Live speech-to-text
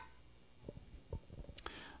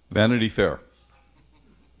Vanity Fair.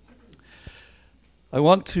 I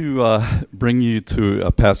want to bring you to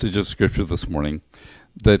a passage of Scripture this morning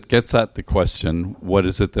that gets at the question, what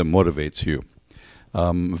is it that motivates you?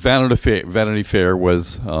 Vanity Fair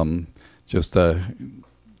was just a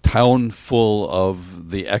town full of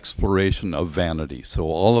the exploration of vanity. So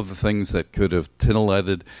all of the things that could have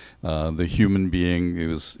titillated the human being, it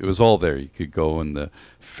was all there. You could go, and the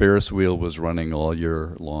Ferris wheel was running all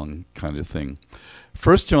year long, kind of thing.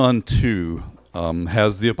 1 John 2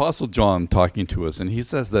 has the Apostle John talking to us, and he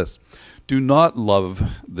says this: do not love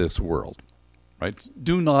this world, right?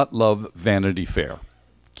 Do not love Vanity Fair.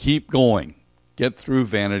 Keep going. Get through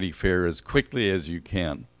Vanity Fair as quickly as you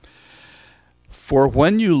can. For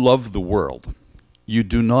when you love the world, you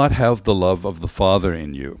do not have the love of the Father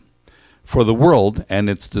in you. For the world and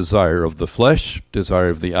its desire of the flesh, desire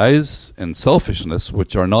of the eyes, and selfishness,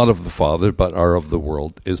 which are not of the Father but are of the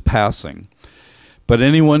world, is passing. But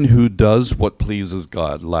anyone who does what pleases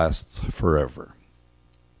God lasts forever.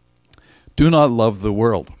 Do not love the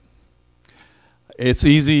world. It's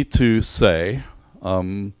easy to say,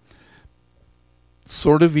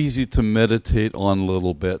 sort of easy to meditate on a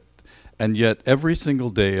little bit, and yet every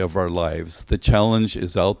single day of our lives, the challenge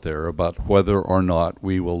is out there about whether or not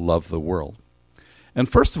we will love the world. And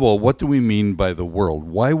first of all, what do we mean by the world?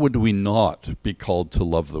 Why would we not be called to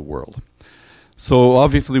love the world? So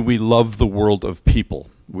obviously we love the world of people.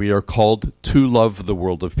 We are called to love the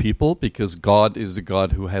world of people because God is a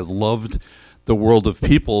God who has loved the world of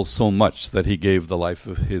people so much that he gave the life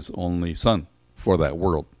of his only Son for that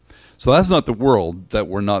world. So that's not the world that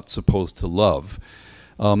we're not supposed to love.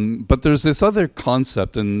 But there's this other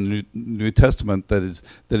concept in the New Testament that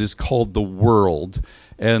is called the world.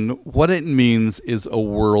 And what it means is a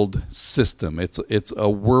world system. It's a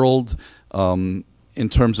world in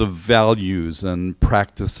terms of values and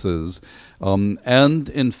practices, and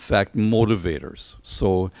in fact motivators.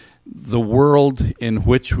 So the world in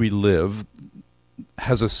which we live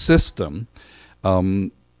has a system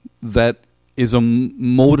that is a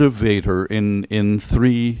motivator in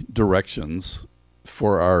three directions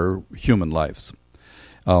for our human lives.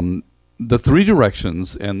 The three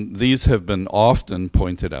directions, and these have been often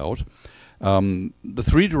pointed out, the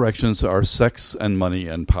three directions are sex and money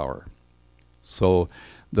and power. So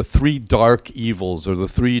the three dark evils, or the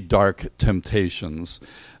three dark temptations,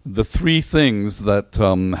 the three things that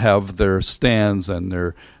have their stands and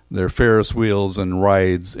their Ferris wheels and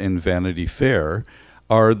rides in Vanity Fair,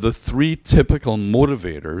 are the three typical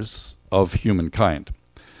motivators of humankind.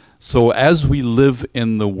 So as we live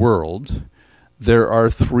in the world, there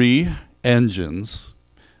are three engines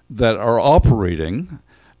that are operating,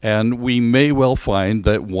 and we may well find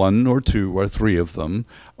that one or two or three of them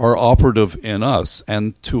are operative in us.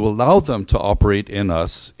 And to allow them to operate in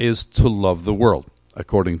us is to love the world,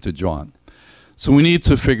 according to John. So we need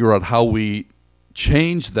to figure out how we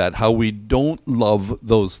change that, how we don't love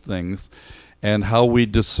those things, and how we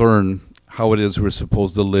discern how it is we're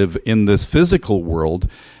supposed to live in this physical world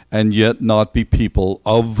and yet not be people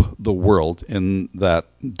of the world in that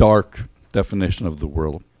dark definition of the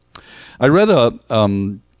world. I read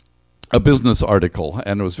a business article,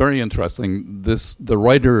 and it was very interesting. The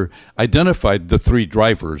writer identified the three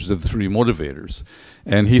drivers, the three motivators.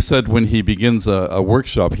 And he said when he begins a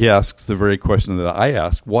workshop, he asks the very question that I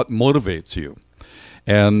asked: what motivates you?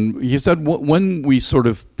 And he said when we sort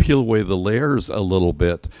of peel away the layers a little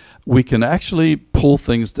bit, we can actually pull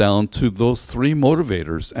things down to those three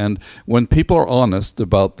motivators. And when people are honest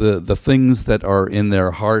about the things that are in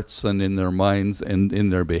their hearts and in their minds and in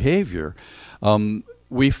their behavior,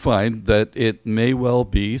 we find that it may well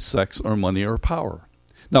be sex or money or power.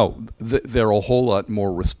 Now, they're a whole lot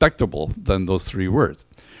more respectable than those three words,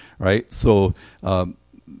 right? So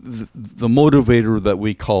the motivator that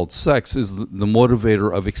we called sex is the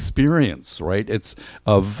motivator of experience, right? It's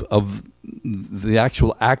of the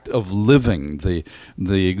actual act of living,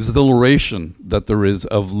 the exhilaration that there is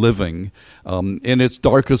of living. In its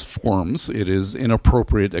darkest forms, it is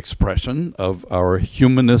inappropriate expression of our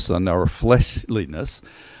humanness and our fleshliness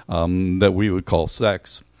that we would call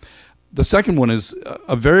sex. The second one is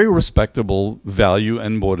a very respectable value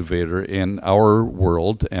and motivator in our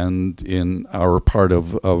world and in our part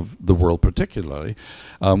of the world particularly,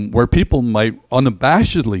 where people might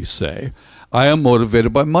unabashedly say, I am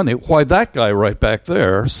motivated by money. Why, that guy right back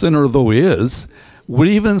there, sinner though he is, would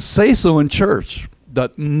even say so in church,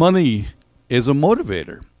 that money is a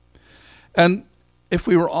motivator. And if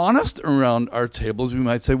we were honest around our tables, we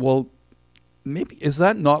might say, well, maybe is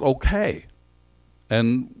that not okay?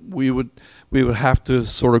 And we would have to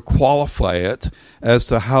sort of qualify it as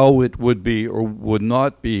to how it would be or would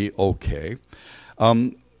not be okay.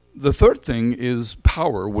 the third thing is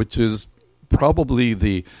power, which is probably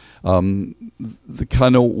the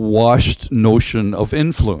kind of washed notion of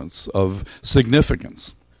influence, of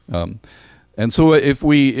significance. And so if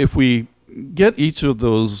we get each of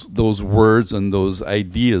those words and those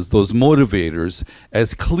ideas, those motivators,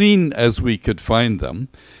 as clean as we could find them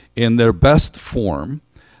in their best form,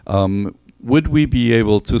 would we be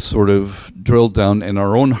able to sort of drill down in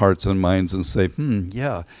our own hearts and minds and say,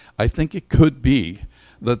 yeah, I think it could be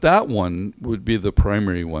that one would be the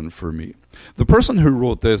primary one for me. The person who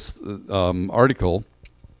wrote this article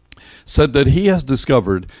said that he has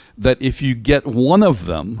discovered that if you get one of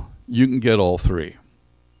them, you can get all three.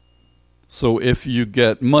 So if you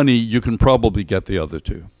get money, you can probably get the other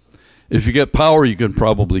two. If you get power, you can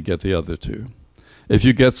probably get the other two. If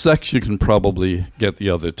you get sex, you can probably get the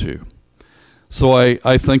other two. So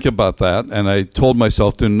I think about that, and I told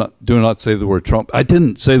myself, do not say the word Trump. I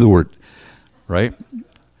didn't say the word, right?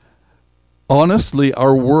 Honestly,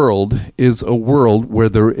 our world is a world where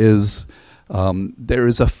there is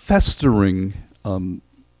a festering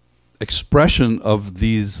expression of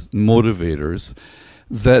these motivators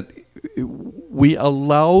that we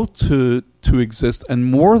allow to exist, and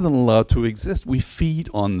more than allow to exist, we feed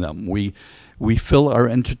on them. We fill our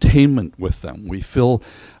entertainment with them. We fill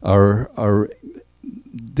our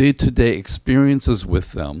day-to-day experiences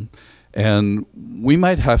with them. And we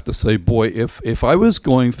might have to say, boy, if I was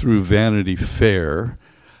going through Vanity Fair,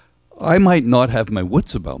 I might not have my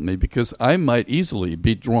wits about me, because I might easily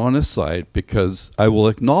be drawn aside, because I will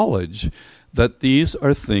acknowledge that these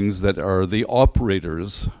are things that are the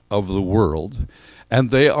operators of the world, and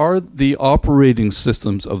they are the operating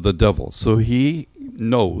systems of the devil. So he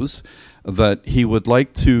knows that he would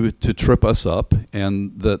like to trip us up,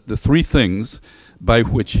 and that the three things by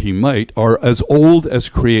which he might are as old as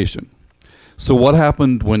creation. So what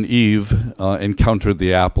happened when Eve encountered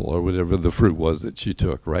the apple, or whatever the fruit was that she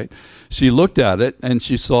took, right? She looked at it and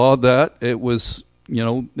she saw that it was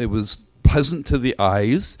pleasant to the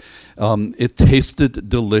eyes, it tasted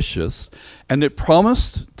delicious, and it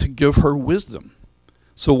promised to give her wisdom.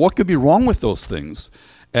 So what could be wrong with those things?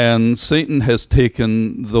 And Satan has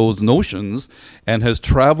taken those notions and has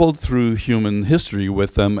traveled through human history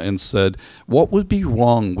with them and said, what would be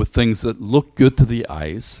wrong with things that look good to the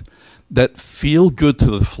eyes, that feel good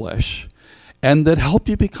to the flesh, and that help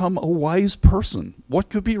you become a wise person? What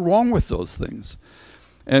could be wrong with those things?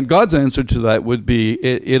 And God's answer to that would be,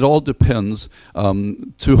 it all depends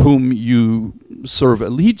to whom you serve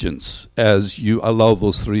allegiance as you allow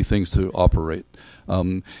those three things to operate.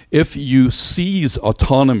 If you seize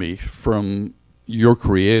autonomy from your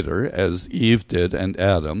Creator, as Eve did and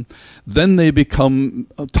Adam, then they become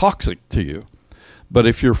toxic to you. But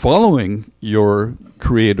if you're following your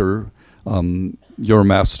Creator, your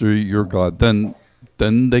Master, your God, then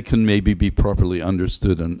they can maybe be properly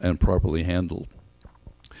understood and properly handled.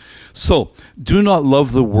 So, do not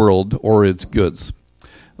love the world or its goods.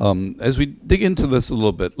 As we dig into this a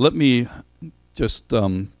little bit, let me just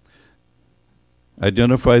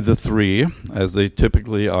identify the three as they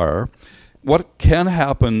typically are. What can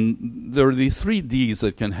happen, there are the 3 Ds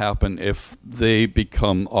that can happen if they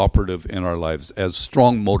become operative in our lives as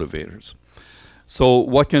strong motivators. So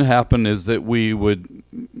what can happen is that we would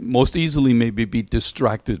most easily maybe be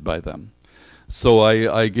distracted by them. So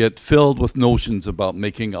I get filled with notions about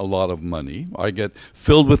making a lot of money. I get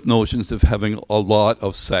filled with notions of having a lot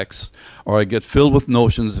of sex. Or I get filled with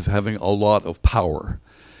notions of having a lot of power.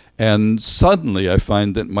 And suddenly I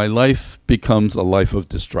find that my life becomes a life of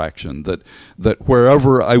distraction, that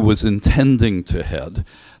wherever I was intending to head,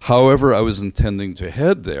 however I was intending to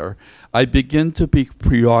head there, I begin to be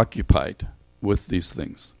preoccupied with these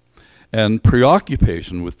things. And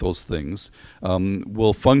preoccupation with those things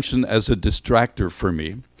will function as a distractor for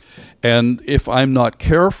me. And if I'm not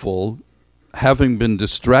careful, having been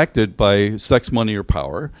distracted by sex, money, or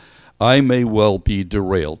power, I may well be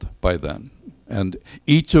derailed by then. And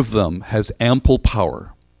each of them has ample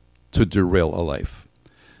power to derail a life.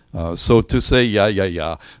 So to say,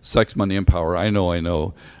 yeah, sex, money, and power, I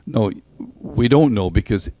know. No, we don't know,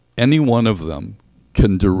 because any one of them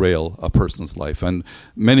can derail a person's life. And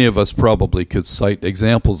many of us probably could cite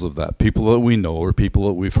examples of that, people that we know or people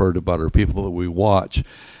that we've heard about or people that we watch,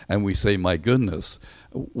 and we say, my goodness,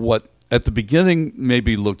 what at the beginning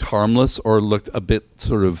maybe looked harmless or looked a bit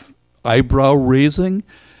sort of eyebrow-raising,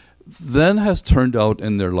 then has turned out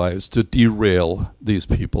in their lives to derail these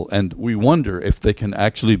people. And we wonder if they can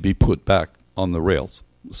actually be put back on the rails,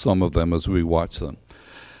 some of them, as we watch them.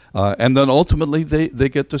 And then ultimately they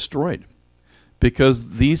get destroyed,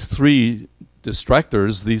 because these 3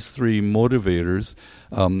 distractors, these 3 motivators,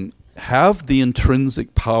 have the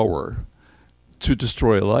intrinsic power to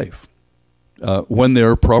destroy a life when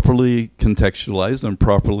they're properly contextualized and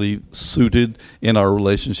properly suited in our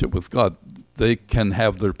relationship with God. They can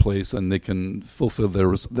have their place and they can fulfill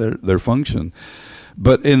their function.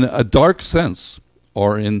 But in a dark sense,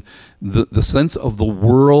 or in the sense of the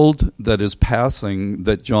world that is passing,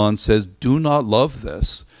 that John says, do not love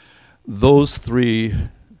this, those three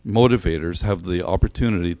motivators have the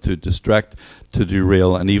opportunity to distract, to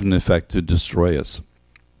derail, and even, in fact, to destroy us.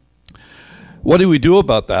 What do we do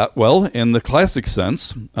about that? Well, in the classic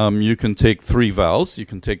sense, you can take three vows. You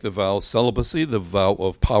can take the vow of celibacy, the vow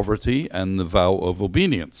of poverty, and the vow of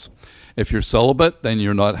obedience. If you're celibate, then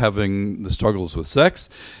you're not having the struggles with sex.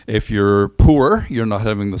 If you're poor, you're not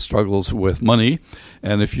having the struggles with money.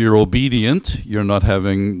 And if you're obedient, you're not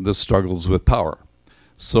having the struggles with power.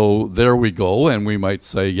 So there we go, and we might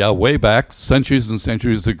say, yeah, way back, centuries and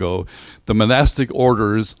centuries ago, the monastic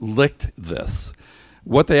orders licked this.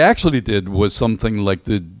 What they actually did was something like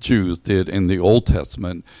the Jews did in the Old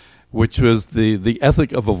Testament, which was the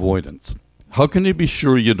ethic of avoidance. How can you be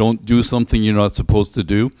sure you don't do something you're not supposed to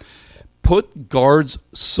do? Put guards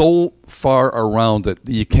so far around it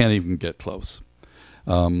that you can't even get close.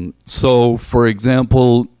 So, for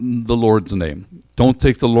example, the Lord's name. Don't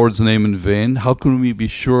take the Lord's name in vain. How can we be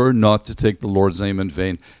sure not to take the Lord's name in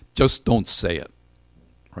vain? Just don't say it,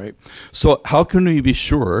 right? So how can we be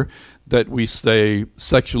sure that we stay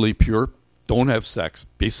sexually pure? Don't have sex.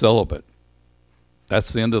 Be celibate.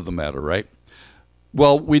 That's the end of the matter, right?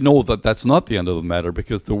 Well, we know that that's not the end of the matter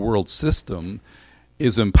because the world system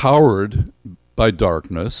is empowered by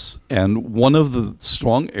darkness, and one of the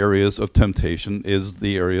strong areas of temptation is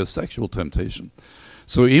the area of sexual temptation.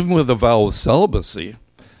 So even with a vow of celibacy,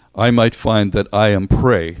 I might find that I am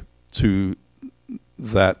prey to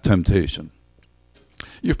that temptation.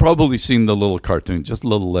 You've probably seen the little cartoon, just a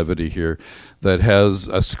little levity here, that has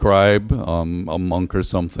a scribe, a monk or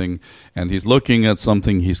something, and he's looking at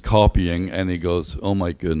something he's copying, and he goes, oh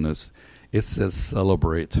my goodness, it says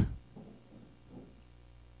celebrate.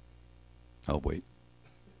 Oh, wait.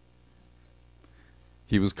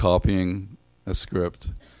 He was copying a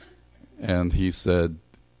script, and he said,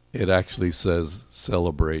 it actually says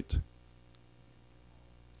celebrate.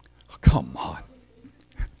 Oh, come on.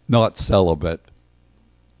 Not celibate.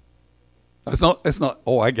 It's not,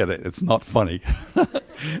 oh, I get it. It's not funny.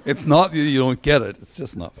 It's not that you don't get it. It's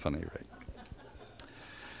just not funny, right?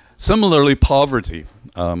 Similarly, poverty.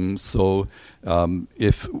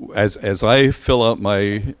 If as I fill out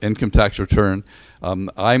my income tax return,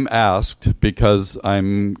 I'm asked, because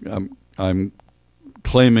I'm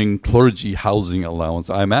claiming clergy housing allowance,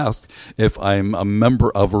 I'm asked if I'm a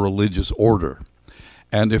member of a religious order.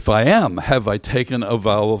 And if I am, have I taken a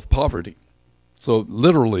vow of poverty? So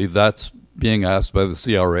literally that's being asked by the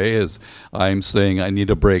CRA, is I'm saying I need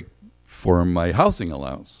a break for my housing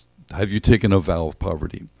allowance. Have you taken a vow of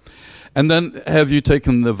poverty? And then have you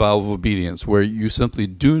taken the vow of obedience, where you simply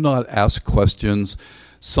do not ask questions.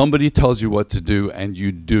 Somebody tells you what to do, and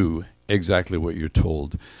you do exactly what you're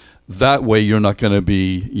told. That way you're not going to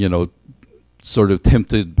be, sort of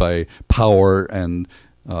tempted by power and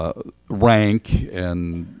rank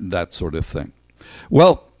and that sort of thing.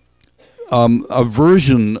 Well, a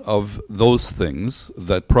version of those things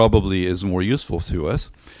that probably is more useful to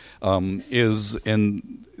us is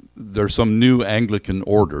there's some new Anglican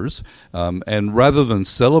orders, and rather than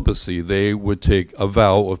celibacy, they would take a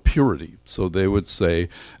vow of purity. So they would say,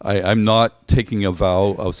 I'm not taking a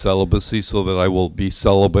vow of celibacy so that I will be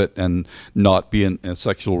celibate and not be in a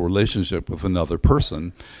sexual relationship with another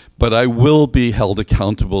person, but I will be held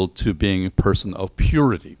accountable to being a person of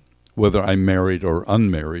purity, whether I'm married or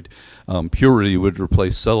unmarried. Purity would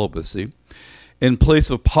replace celibacy. In place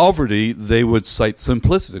of poverty, they would cite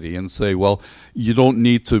simplicity and say, well, you don't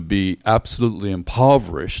need to be absolutely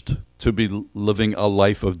impoverished to be living a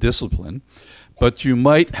life of discipline, but you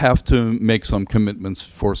might have to make some commitments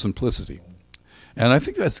for simplicity. And I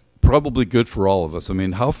think that's probably good for all of us. I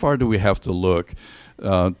mean, how far do we have to look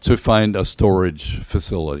to find a storage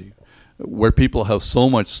facility where people have so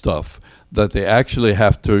much stuff that they actually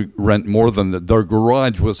have to rent more than their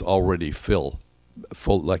garage was already full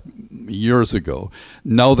like years ago.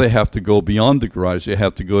 Now they have to go beyond the garage. They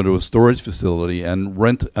have to go to a storage facility and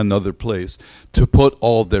rent another place to put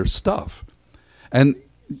all their stuff. And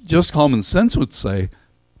just common sense would say,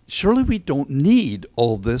 surely we don't need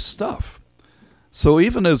all this stuff. So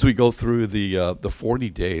even as we go through the 40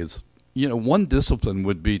 days, one discipline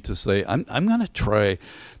would be to say, I'm going to try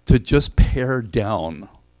to just pare down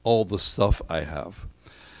all the stuff I have.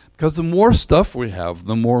 Because the more stuff we have,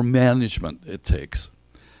 the more management it takes.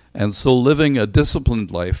 And so living a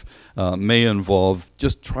disciplined life may involve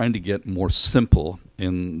just trying to get more simple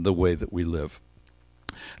in the way that we live.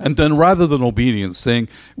 And then rather than obedience, saying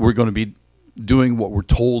we're going to be doing what we're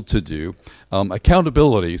told to do,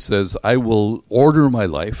 accountability says I will order my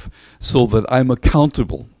life so that I'm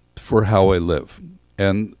accountable for how I live.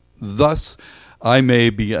 And thus, I may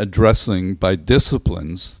be addressing by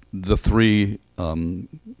disciplines the three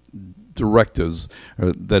directives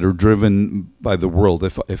that are driven by the world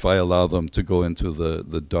if I allow them to go into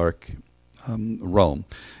the dark realm.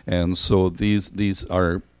 And so these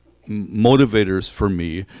are motivators for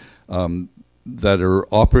me that are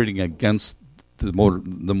operating against the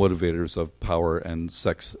motivators of power and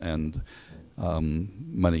sex and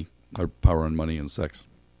money, or power and money and sex.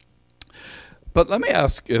 But let me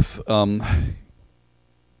ask if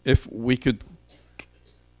we could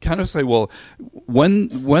kind of say, well,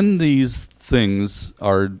 when these things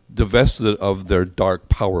are divested of their dark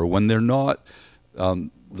power, when they're not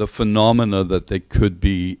the phenomena that they could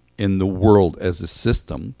be in the world as a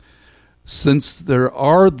system, since there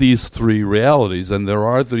are these three realities and there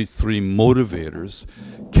are these three motivators,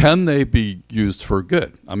 can they be used for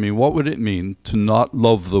good? I mean, what would it mean to not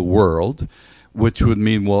love the world, which would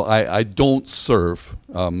mean, well, I don't serve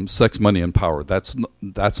sex, money, and power. That's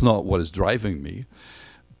not what is driving me.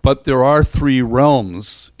 But there are three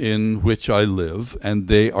realms in which I live, and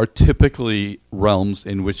they are typically realms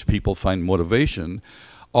in which people find motivation,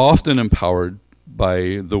 often empowered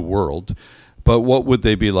by the world. But what would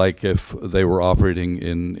they be like if they were operating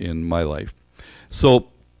in my life? So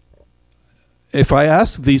if I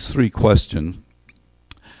ask these three questions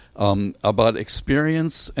about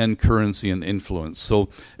experience and currency and influence. So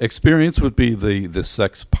experience would be the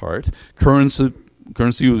sex part,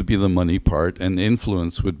 currency would be the money part, and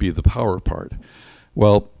influence would be the power part.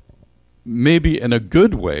 Well, maybe in a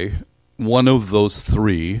good way, one of those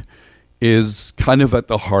three is kind of at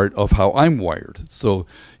the heart of how I'm wired. So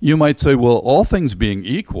you might say, well, all things being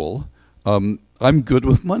equal, I'm good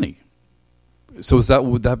with money. So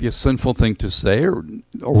would that be a sinful thing to say, or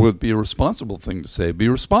would it be a responsible thing to say? It'd be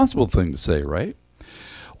a responsible thing to say, right?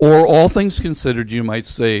 Or all things considered, you might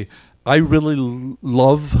say, I really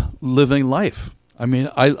love living life. I mean,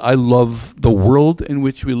 I love the world in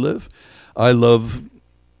which we live. I love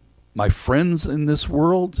my friends in this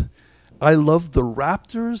world. I love the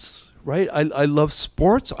Raptors, right? I love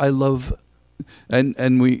sports. I love,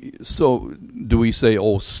 so do we say,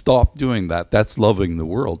 oh, stop doing that? That's loving the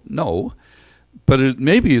world. No, but it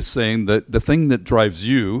maybe is saying that the thing that drives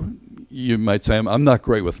you, you might say, I'm not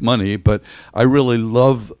great with money, but I really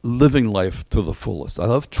love living life to the fullest. I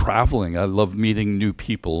love traveling. I love meeting new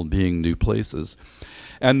people and being new places.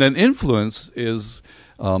 And then influence is,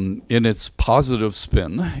 in its positive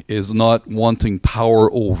spin, is not wanting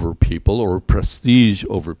power over people or prestige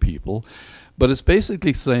over people, but it's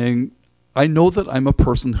basically saying, I know that I'm a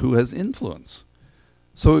person who has influence.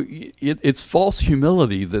 So it's false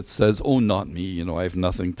humility that says, oh, not me, I have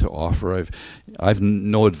nothing to offer, I've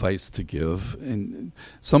no advice to give. And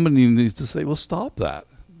somebody needs to say, well, stop that.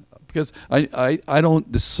 Because I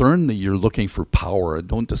don't discern that you're looking for power. I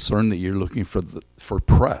don't discern that you're looking for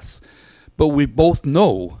press. But we both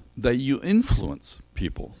know that you influence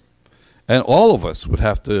people. And all of us would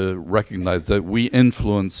have to recognize that we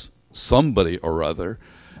influence somebody or other,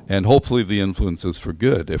 and hopefully the influence is for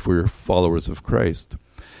good if we're followers of Christ.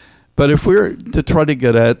 But if we're to try to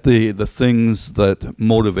get at the things that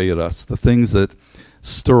motivate us, the things that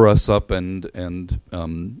stir us up and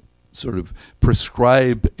sort of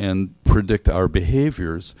prescribe and predict our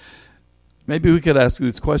behaviors, maybe we could ask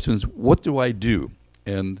these questions: what do I do?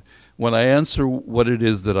 And when I answer what it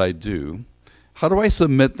is that I do, how do I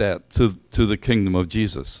submit that to the kingdom of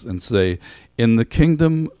Jesus and say, in the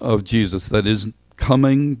kingdom of Jesus that is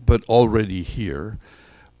coming but already here,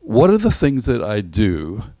 what are the things that I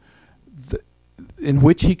do in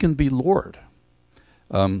which he can be Lord?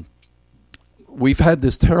 We've had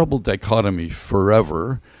this terrible dichotomy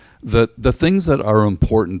forever that the things that are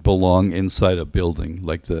important belong inside a building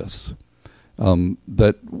like this.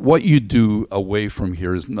 That what you do away from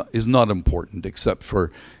here is not important, except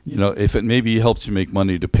for, if it maybe helps you make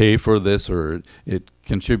money to pay for this, or it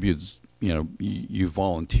contributes, you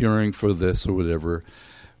volunteering for this or whatever.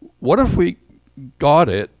 What if we got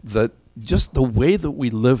it that just the way that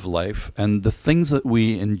we live life and the things that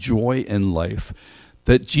we enjoy in life,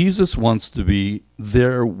 that Jesus wants to be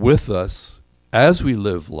there with us as we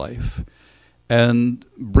live life and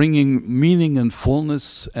bringing meaning and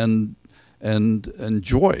fullness and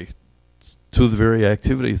joy to the very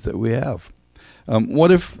activities that we have.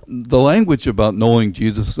 What if the language about knowing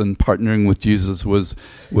Jesus and partnering with Jesus was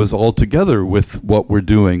all together with what we're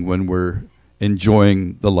doing when we're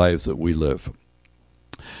enjoying the lives that we live?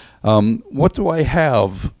 What do I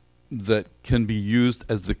have that can be used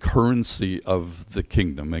as the currency of the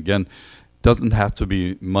kingdom? Again, doesn't have to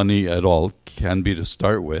be money at all, can be to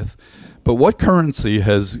start with. But what currency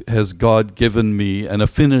has God given me an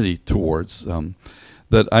affinity towards,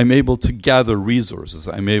 that I'm able to gather resources?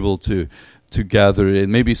 I'm able to gather, it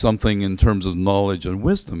may be something in terms of knowledge and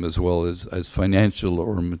wisdom as well as financial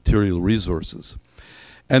or material resources.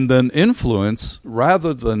 And then influence,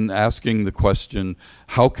 rather than asking the question,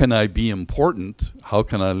 how can I be important? How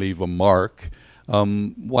can I leave a mark?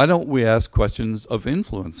 Why don't we ask questions of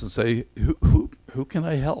influence and say, who can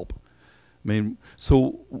I help? I mean,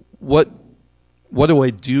 so what do I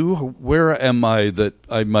do? Where am I that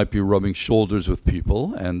I might be rubbing shoulders with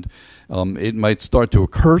people? And it might start to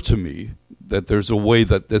occur to me that there's a way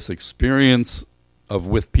that this experience of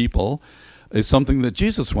with people is something that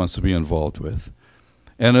Jesus wants to be involved with.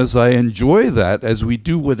 And as I enjoy that, as we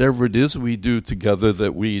do whatever it is we do together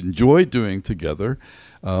that we enjoy doing together,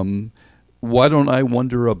 why don't I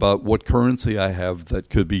wonder about what currency I have that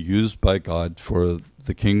could be used by God for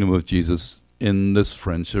the kingdom of Jesus in this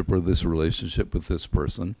friendship or this relationship with this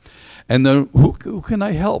person? And then who can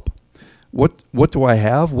I help? What do I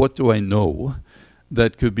have? What do I know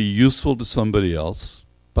that could be useful to somebody else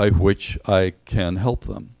by which I can help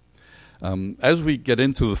them? As we get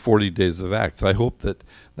into the 40 days of Acts, I hope that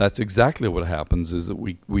that's exactly what happens, is that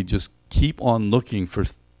we just keep on looking for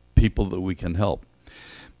people that we can help.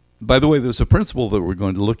 By the way, there's a principle that we're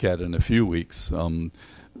going to look at in a few weeks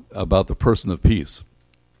about the person of peace.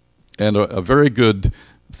 And a very good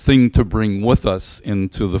thing to bring with us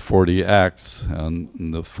into the 40 Acts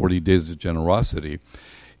and the 40 days of generosity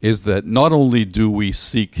is that not only do we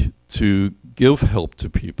seek to give help to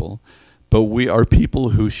people, but we are people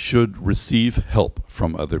who should receive help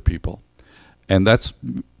from other people. And that's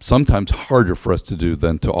sometimes harder for us to do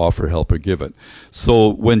than to offer help or give it. So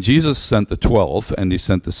when Jesus sent the 12 and he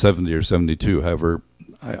sent the 70 or 72, however,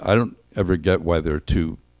 I don't ever get why there are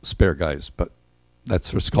two spare guys, but that's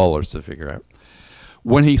for scholars to figure out.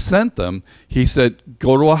 When he sent them, he said,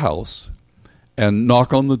 go to a house and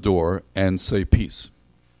knock on the door and say peace.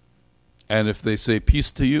 And if they say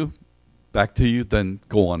peace to you, back to you, then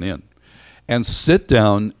go on in. And sit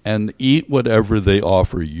down and eat whatever they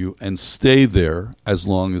offer you and stay there as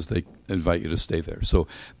long as they invite you to stay there. So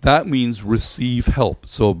that means receive help.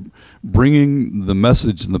 So bringing the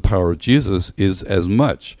message and the power of Jesus is as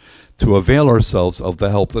much to avail ourselves of the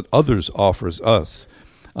help that others offers us,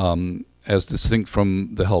 as distinct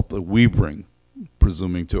from the help that we bring,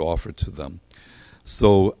 presuming to offer to them.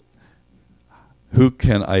 So who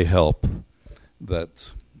can I help?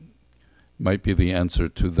 That might be the answer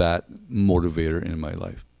to that motivator in my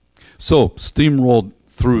life. So steamrolled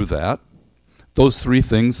through that. Those three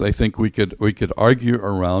things, I think we could argue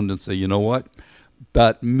around and say, you know what?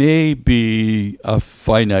 That may be a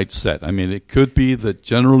finite set. I mean, it could be that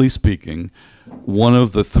generally speaking, one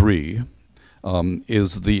of the three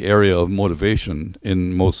is the area of motivation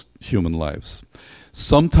in most human lives.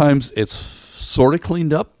 Sometimes it's sort of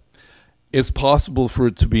cleaned up. It's possible for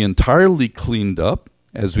it to be entirely cleaned up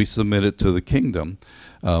as we submit it to the kingdom.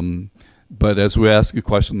 But as we ask a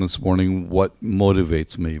question this morning, what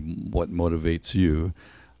motivates me? What motivates you?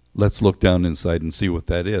 Let's look down inside and see what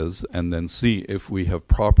that is, and then see if we have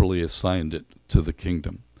properly assigned it to the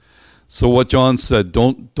kingdom. So what John said,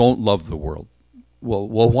 don't love the world. Well,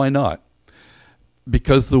 why not?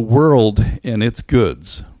 Because the world and its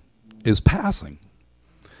goods is passing.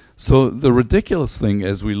 So the ridiculous thing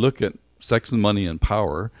as we look at sex and money and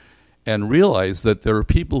power and realize that there are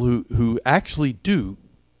people who actually do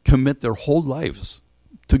commit their whole lives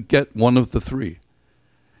to get one of the three.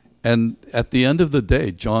 And at the end of the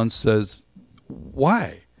day, John says,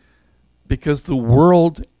 why? Because the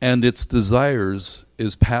world and its desires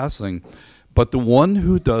is passing, but the one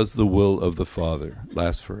who does the will of the Father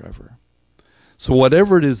lasts forever. So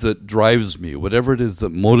whatever it is that drives me, whatever it is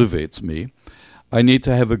that motivates me, I need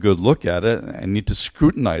to have a good look at it. I need to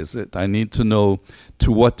scrutinize it. I need to know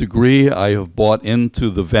to what degree I have bought into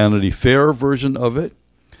the Vanity Fair version of it,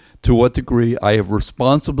 to what degree I have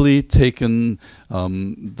responsibly taken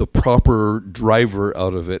the proper driver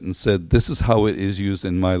out of it and said, this is how it is used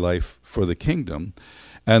in my life for the kingdom.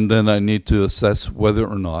 And then I need to assess whether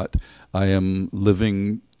or not I am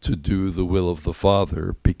living to do the will of the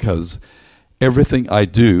Father, because everything I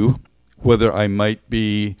do, whether I might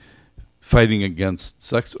be fighting against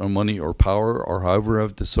sex or money or power or however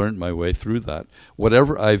I've discerned my way through that,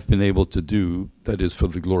 whatever I've been able to do that is for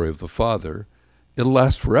the glory of the Father it'll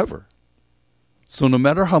last forever. So no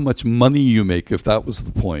matter how much money you make, if that was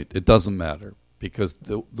the point, it doesn't matter, because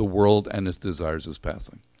the world and its desires is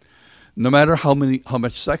passing. No matter how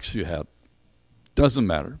much sex you had, doesn't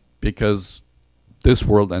matter, because this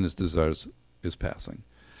world and its desires is passing.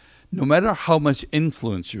 No matter how much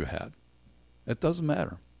influence you had, it doesn't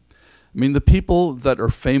matter. I mean, the people that are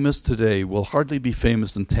famous today will hardly be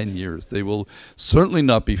famous in 10 years. They will certainly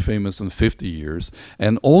not be famous in 50 years,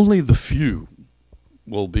 and only the few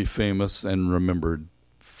will be famous and remembered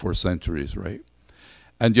for centuries, right?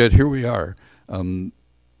 And yet here we are,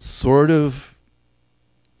 sort of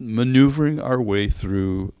maneuvering our way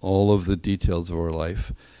through all of the details of our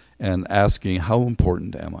life and asking, how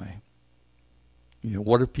important am I? You know,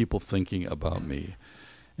 what are people thinking about me?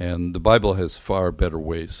 And the Bible has far better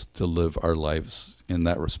ways to live our lives in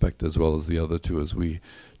that respect, as well as the other two, as we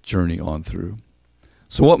journey on through.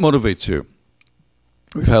 So what motivates you?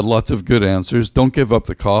 We've had lots of good answers. Don't give up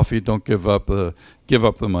the coffee. Don't give up the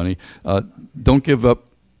money. Don't give up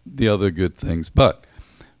the other good things. But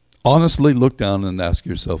honestly, look down and ask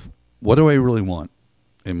yourself, what do I really want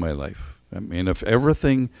in my life? I mean, if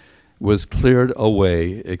everything was cleared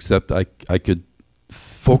away except I could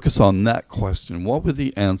focus on that question, what would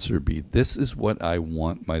the answer be? This is what I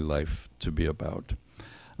want my life to be about.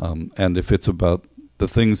 And if it's about the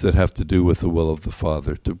things that have to do with the will of the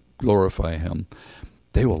Father, to glorify Him,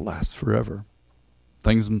 they will last forever.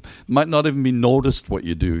 Things might not even be noticed what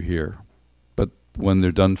you do here, but when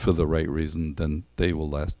they're done for the right reason, then they will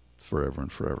last forever and forever.